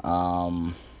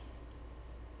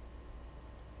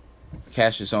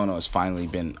 Cassius Ohno has finally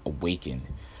been awakened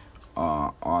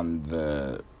on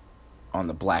the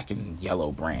black and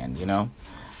yellow brand, you know?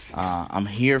 I'm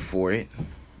here for it.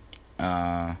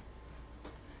 And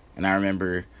I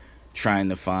remember trying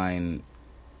to find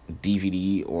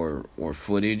DVD or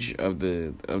footage of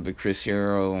the Chris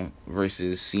Hero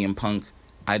versus CM Punk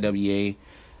IWA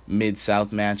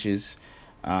Mid-South matches.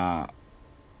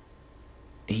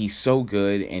 He's so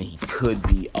good, and he could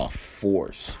be a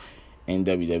force in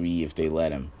WWE if they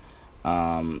let him.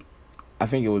 I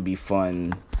think it would be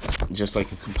fun, just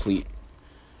like a complete,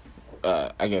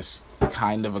 I guess,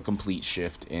 kind of a complete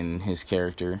shift in his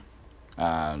character.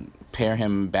 Pair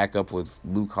him back up with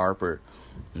Luke Harper,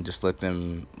 and just let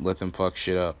them fuck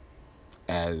shit up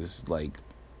as, like,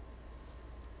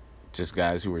 just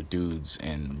guys who are dudes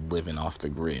and living off the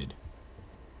grid.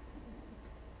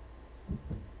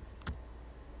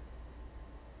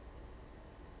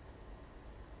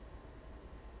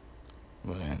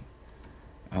 But,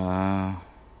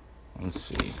 let's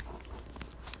see.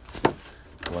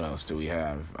 What else do we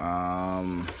have?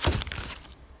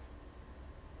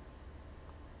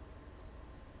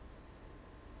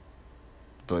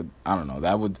 But I don't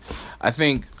know. I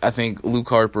think Luke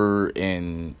Harper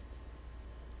and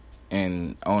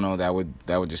Ohno,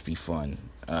 that would just be fun.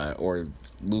 Or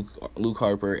Luke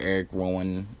Harper, Eric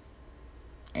Rowan,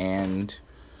 and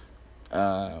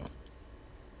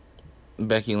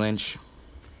Becky Lynch.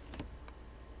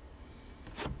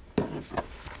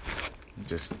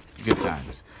 Just good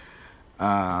times.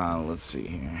 Let's see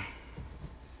here.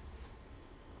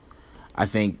 I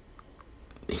think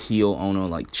heel Ohno,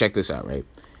 like, check this out, right?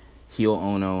 Heel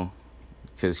Ohno,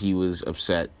 because he was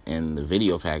upset in the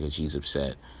video package, he's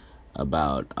upset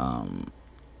about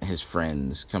his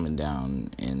friends coming down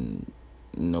and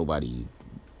nobody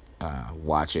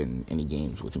watching any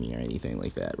games with me or anything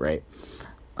like that, right?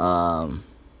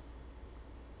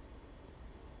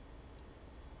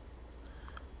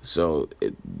 So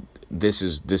this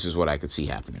is what I could see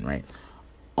happening, right?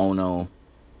 Ohno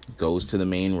goes to the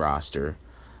main roster.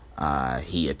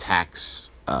 He attacks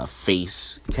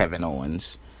face Kevin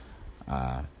Owens,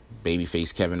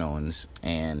 babyface Kevin Owens,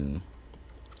 and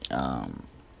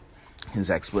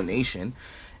his explanation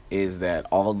is that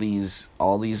all these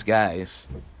guys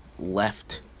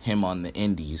left him on the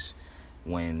indies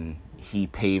when he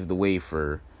paved the way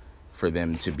for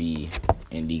them to be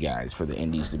indie guys, for the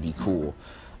indies to be cool.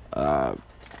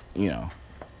 You know,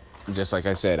 just like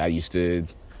I said, I used to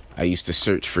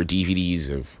search for DVDs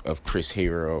of Chris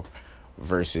Hero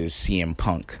versus CM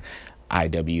Punk,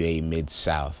 IWA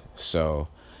Mid-South. So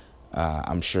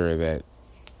I'm sure that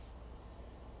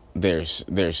there's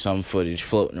some footage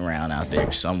floating around out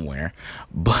there somewhere.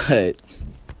 But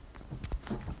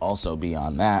also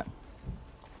beyond that,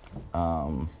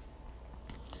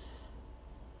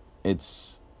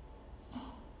 it's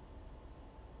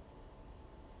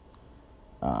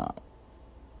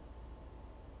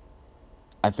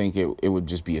I think it would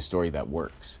just be a story that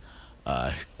works.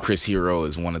 Chris Hero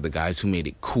is one of the guys who made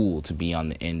it cool to be on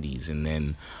the indies, and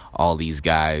then all these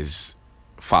guys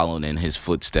followed in his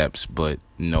footsteps, but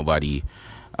nobody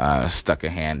stuck a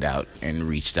hand out and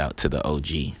reached out to the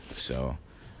OG. So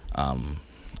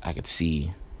I could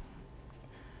see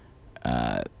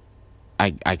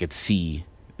I could see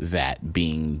that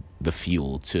being the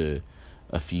fuel to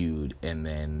a feud. And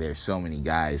then there's so many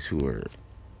guys who are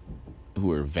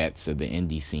vets of the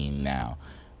indie scene now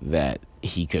that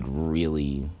he could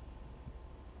really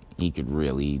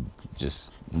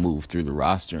just move through the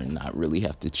roster and not really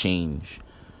have to change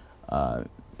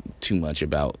too much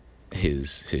about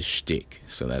his shtick.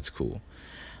 So that's cool.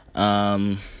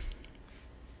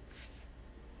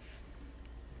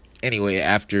 Anyway,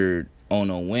 after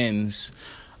Ono wins,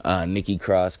 Nikki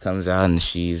Cross comes out and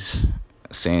she's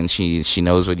saying she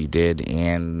knows what he did,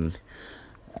 and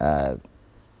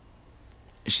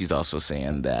she's also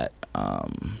saying that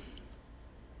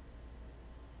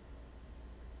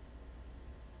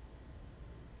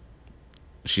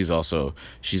she's also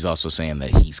saying that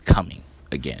he's coming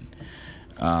again.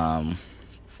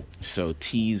 So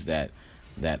tease that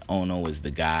Ono is the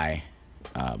guy,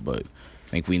 but I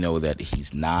think we know that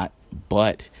he's not.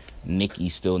 But Nikki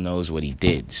still knows what he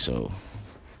did, so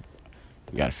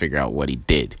we got to figure out what he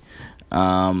did.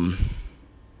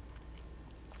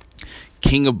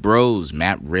 King of Bros,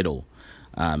 Matt Riddle,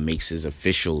 makes his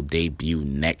official debut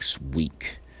next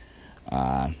week.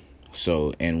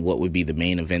 So in what would be the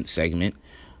main event segment,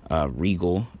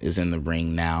 Regal is in the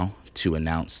ring now to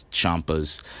announce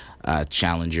Ciampa's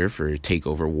challenger for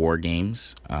TakeOver War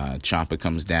Games. Ciampa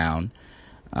comes down,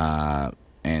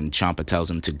 and Ciampa tells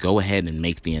him to go ahead and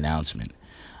make the announcement.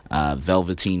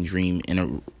 Velveteen Dream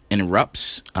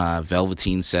interrupts.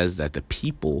 Velveteen says that the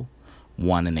people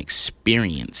want an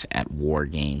experience at War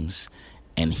Games,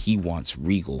 and he wants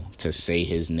Regal to say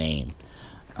his name.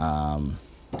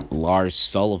 Lars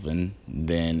Sullivan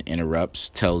then interrupts,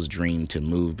 tells Dream to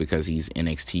move because he's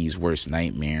NXT's worst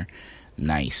nightmare.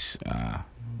 Nice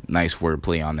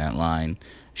wordplay on that line.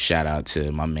 Shout out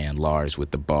to my man Lars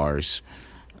with the bars.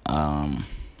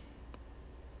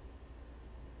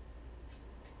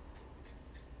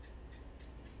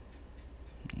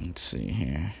 Let's see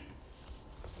here.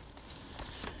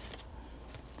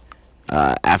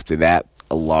 After that,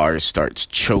 Lars starts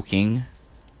choking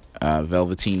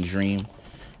Velveteen Dream.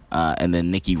 And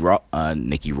then Nikki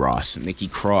Cross. Nikki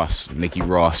Cross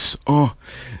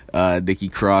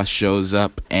shows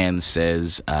up and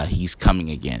says he's coming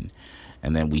again.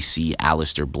 And then we see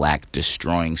Aleister Black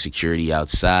destroying security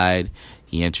outside.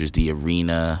 He enters the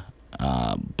arena,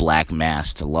 black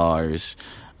mask to Lars.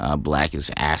 Black is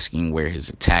asking where his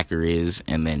attacker is.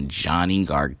 And then Johnny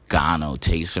Gargano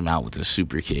takes him out with a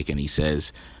super kick. And he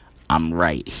says, "I'm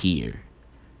right here."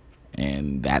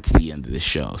 And that's the end of the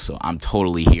show. So I'm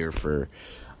totally here for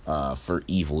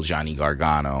evil Johnny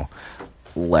Gargano.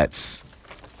 Let's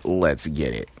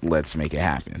get it. Let's make it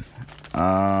happen.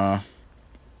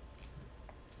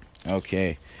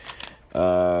 Okay.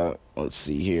 Let's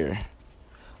see here.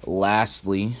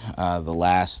 Lastly, the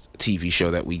last TV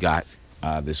show that we got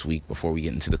this week before we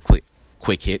get into the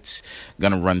quick hits.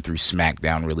 Gonna run through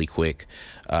SmackDown really quick.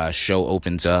 Show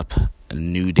opens up. A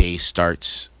New Day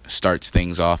starts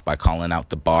things off by calling out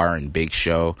The Bar and Big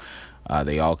Show.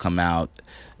 They all come out.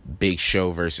 Big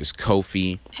Show versus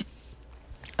Kofi.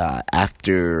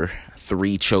 After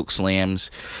 3 choke slams,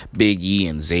 Big E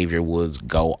and Xavier Woods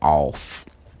go off.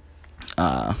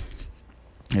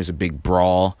 There's a big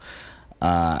brawl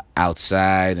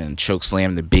outside, and choke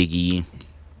slam to Big E.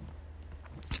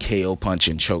 KO punch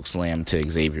and choke slam to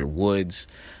Xavier Woods.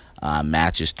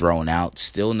 Match is thrown out.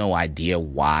 Still no idea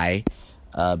why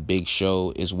Big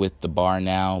Show is with The Bar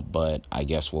now, but I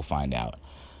guess we'll find out.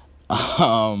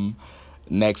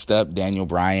 Next up, Daniel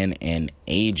Bryan and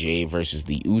AJ versus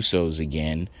the Usos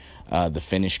again. The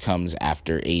finish comes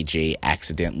after AJ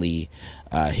accidentally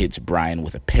hits Bryan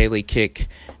with a Pele kick,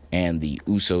 and the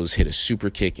Usos hit a super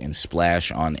kick and splash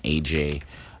on AJ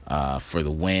for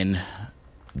the win.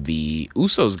 the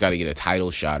Usos got to get a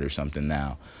title shot or something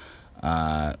now.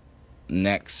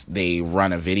 Next, they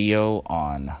run a video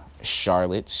on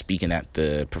Charlotte speaking at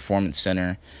the Performance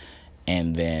Center,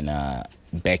 and then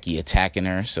Becky attacking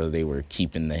her. So they were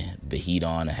keeping the heat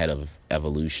on ahead of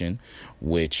Evolution,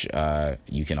 which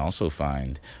you can also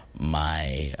find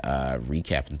my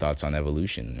recap and thoughts on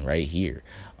Evolution right here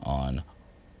on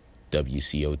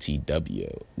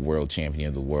WCOTW, World Champion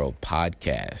of the World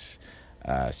podcast.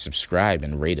 Subscribe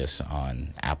and rate us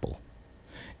on Apple.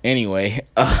 Anyway,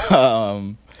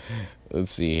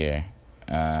 let's see here.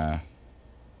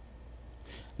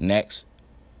 Next,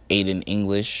 Aiden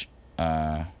English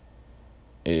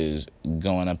is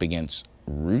going up against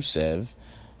Rusev.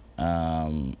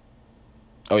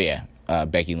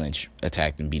 Becky Lynch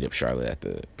attacked and beat up Charlotte at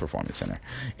the Performance Center.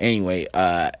 Anyway,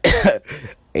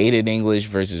 Aiden English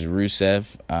versus Rusev.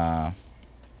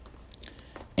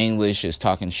 English is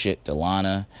talking shit to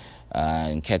Lana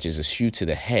and catches a shoe to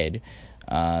the head.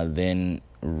 Then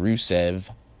Rusev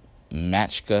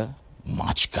Machka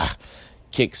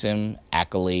kicks him,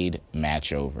 accolade,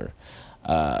 match over.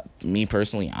 Me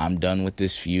personally, I'm done with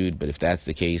this feud, but if that's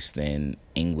the case, then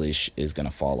English is going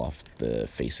to fall off the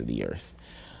face of the earth,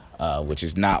 which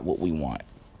is not what we want.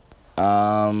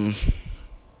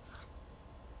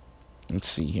 Let's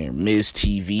see here. Miz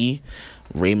TV.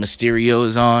 Rey Mysterio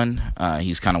is on.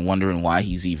 He's kind of wondering why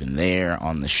he's even there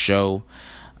on the show.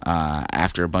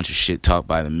 After a bunch of shit talk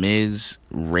by The Miz,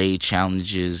 Rey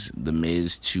challenges The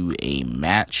Miz to a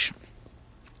match.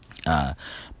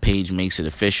 Paige makes it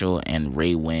official, and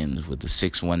Rey wins with the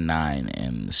 619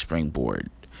 and the springboard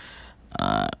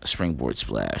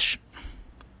splash.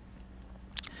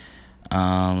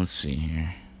 Let's see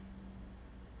here.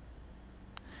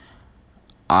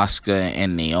 Asuka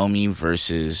and Naomi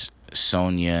versus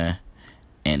Sonya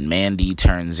and Mandy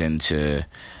turns into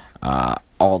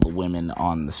all the women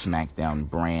on the SmackDown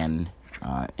brand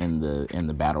in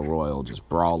the Battle Royal just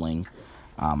brawling.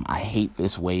 I hate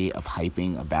this way of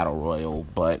hyping a Battle Royal,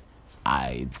 but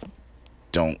I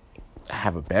don't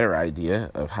have a better idea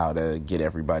of how to get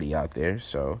everybody out there,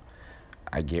 so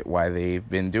I get why they've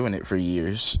been doing it for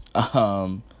years.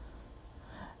 Let's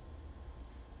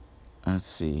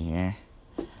see here.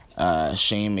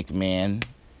 Shane McMahon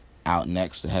out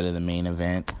next, ahead of the main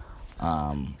event.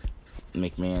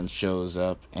 McMahon shows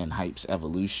up and hypes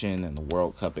Evolution and the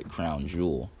World Cup at Crown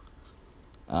Jewel.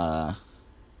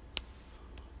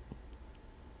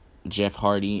 Jeff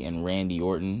Hardy and Randy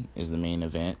Orton is the main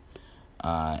event.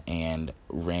 And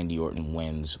Randy Orton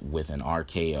wins with an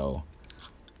RKO.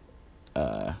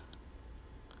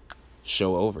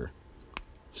 Show over.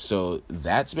 So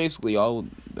that's basically all.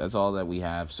 That's all that we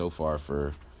have so far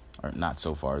or not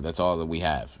so far. That's all that we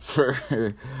have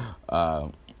for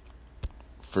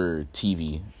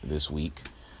TV this week.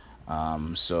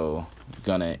 So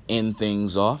gonna end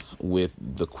things off with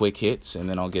the quick hits, and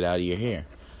then I'll get out of your hair.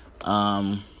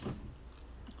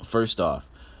 First off,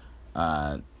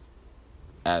 at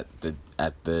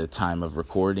the time of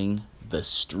recording, the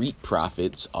Street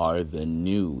Profits are the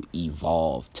new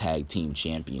Evolve Tag Team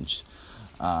Champions.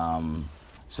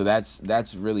 So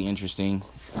that's really interesting.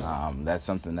 That's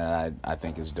something that I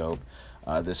think is dope.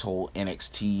 This whole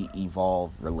NXT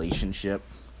Evolve relationship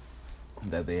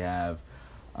that they have.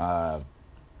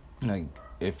 Like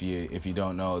if you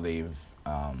don't know, they've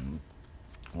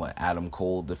Adam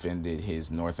Cole defended his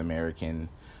North American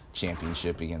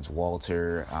Championship against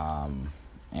Walter.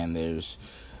 And there's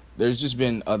just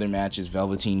been other matches.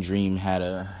 Velveteen Dream had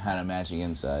a match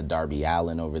against Darby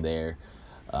Allin over there.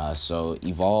 So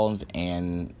Evolve,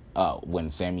 and when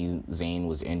Sami Zayn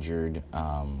was injured,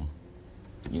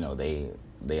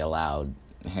 they allowed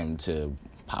him to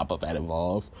pop up at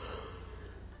Evolve.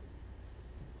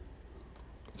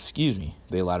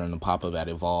 They allowed him to pop up at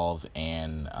Evolve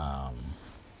and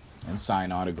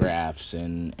sign autographs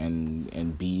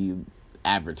and be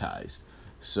advertised.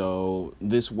 So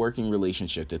this working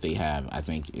relationship that they have, I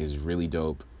think, is really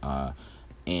dope.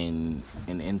 In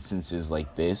instances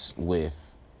like this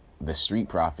with the Street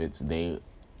Profits, they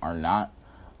are not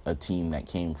a team that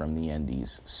came from the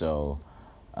Indies. So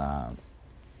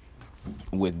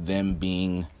with them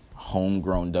being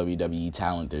homegrown WWE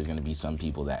talent, there's going to be some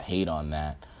people that hate on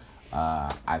that.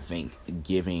 I think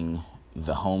giving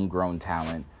the homegrown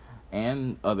talent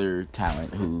and other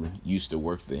talent who used to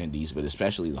work the Indies, but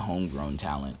especially the homegrown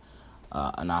talent,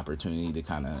 an opportunity to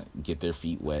kind of get their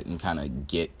feet wet and kind of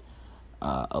get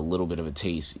a little bit of a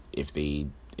taste if they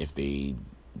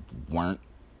weren't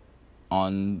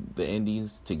on the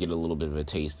Indies, to get a little bit of a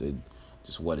taste of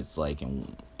just what it's like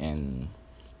and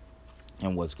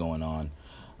what's going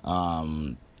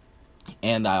on.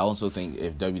 And I also think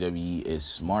if WWE is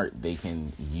smart, they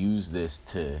can use this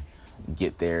to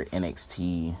get their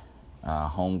NXT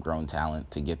homegrown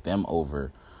talent, to get them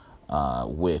over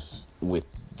with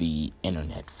the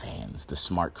internet fans, the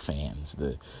smart fans,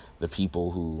 the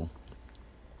people who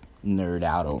nerd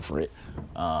out over it,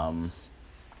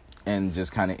 and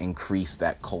just kind of increase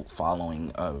that cult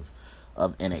following of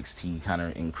NXT, kind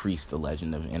of increase the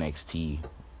legend of NXT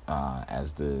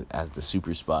as the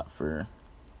super spot for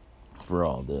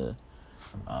all the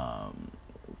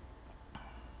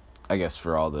I guess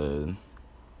for all the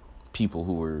people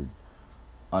who were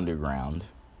underground,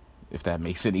 if that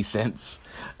makes any sense.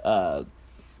 And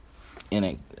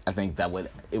I think that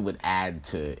it would add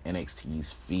to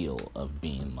NXT's feel of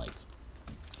being like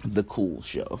the cool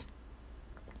show.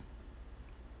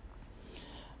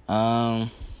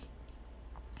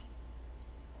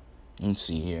 Let's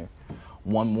see here.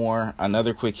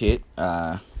 Another quick hit.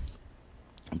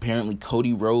 Apparently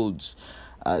Cody Rhodes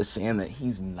is saying that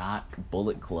he's not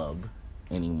Bullet Club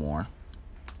anymore.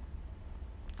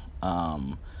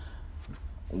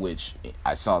 Which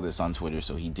I saw this on Twitter,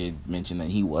 so he did mention that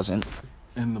he wasn't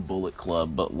in the Bullet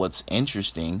Club. But what's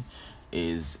interesting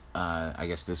is, I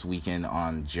guess this weekend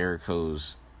on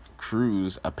Jericho's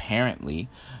cruise, apparently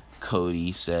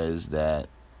Cody says that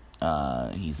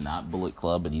he's not Bullet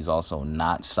Club, but he's also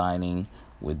not signing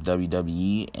with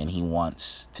WWE, and he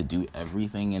wants to do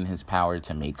everything in his power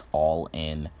to make All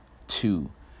In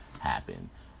 2 happen.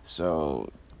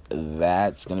 So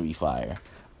that's going to be fire.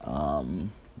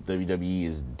 WWE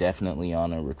is definitely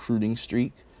on a recruiting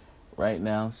streak right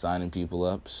now, signing people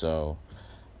up. So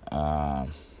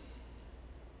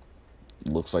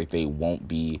looks like they won't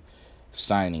be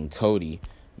signing Cody,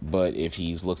 but if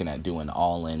he's looking at doing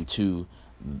All In 2,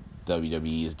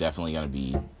 WWE is definitely going to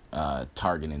be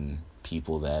targeting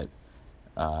people that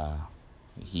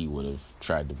he would have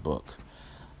tried to book.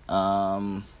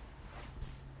 Let's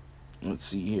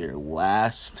see here.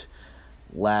 Last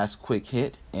quick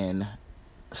hit, and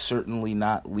certainly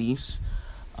not least,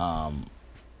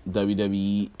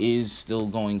 WWE is still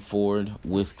going forward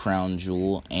with Crown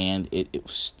Jewel, and it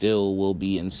still will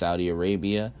be in Saudi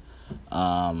Arabia.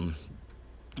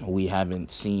 We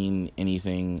haven't seen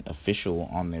anything official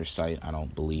on their site, I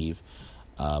don't believe.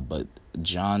 But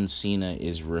John Cena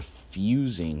is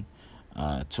refusing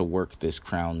to work this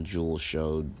Crown Jewel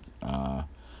show,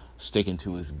 sticking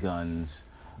to his guns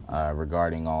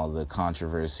regarding all the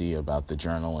controversy about the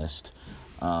journalist.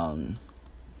 So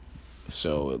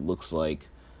it looks like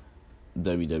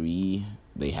WWE,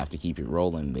 they have to keep it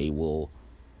rolling. They will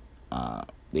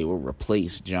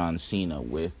replace John Cena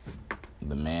with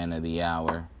the man of the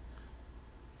hour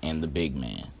and the big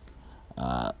man,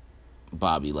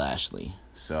 Bobby Lashley.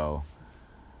 So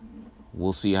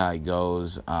we'll see how it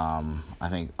goes. I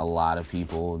think a lot of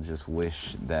people just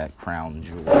wish that Crown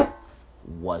Jewel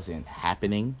wasn't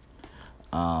happening.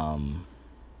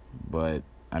 But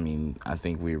I mean, I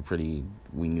think we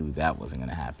knew that wasn't going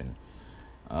to happen.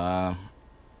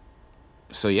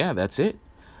 So yeah, that's it.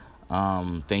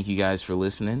 Thank you guys for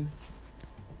listening.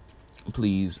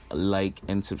 Please like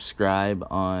and subscribe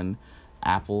on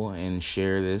Apple and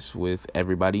share this with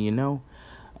everybody you know.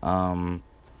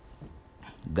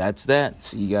 That's that.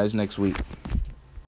 See you guys next week.